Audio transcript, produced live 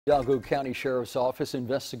Hidalgo County Sheriff's Office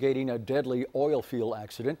investigating a deadly oil field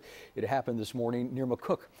accident. It happened this morning near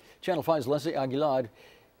McCook. Channel 5's Leslie Aguilar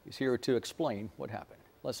is here to explain what happened.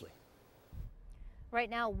 Leslie. Right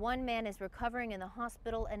now, one man is recovering in the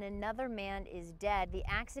hospital and another man is dead. The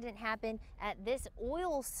accident happened at this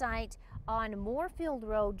oil site on Moorfield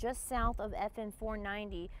Road, just south of FM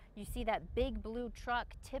 490. You see that big blue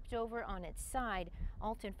truck tipped over on its side.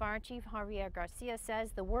 Alton Fire Chief Javier Garcia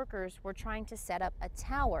says the workers were trying to set up a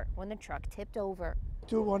tower when the truck tipped over.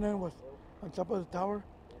 One end was on top of the tower,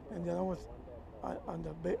 and the other was on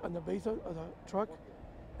the base of the truck,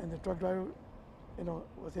 and the truck driver,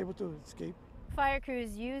 was able to escape. Fire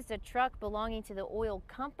crews used a truck belonging to the oil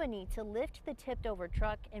company to lift the tipped over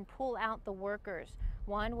truck and pull out the workers.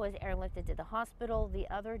 One was airlifted to the hospital, the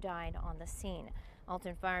other died on the scene.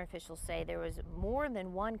 Alton fire officials say there was more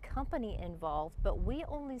than one company involved, but we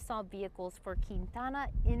only saw vehicles for Quintana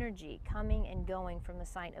Energy coming and going from the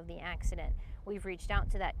site of the accident. We've reached out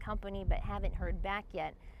to that company but haven't heard back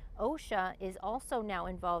yet. OSHA is also now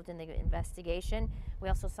involved in the investigation. We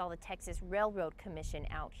also saw the Texas Railroad Commission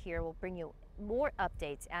out here. We'll bring you more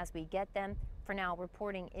updates as we get them. For now,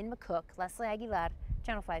 reporting in McCook, Leslie Aguilar,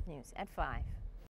 Channel 5 News at 5.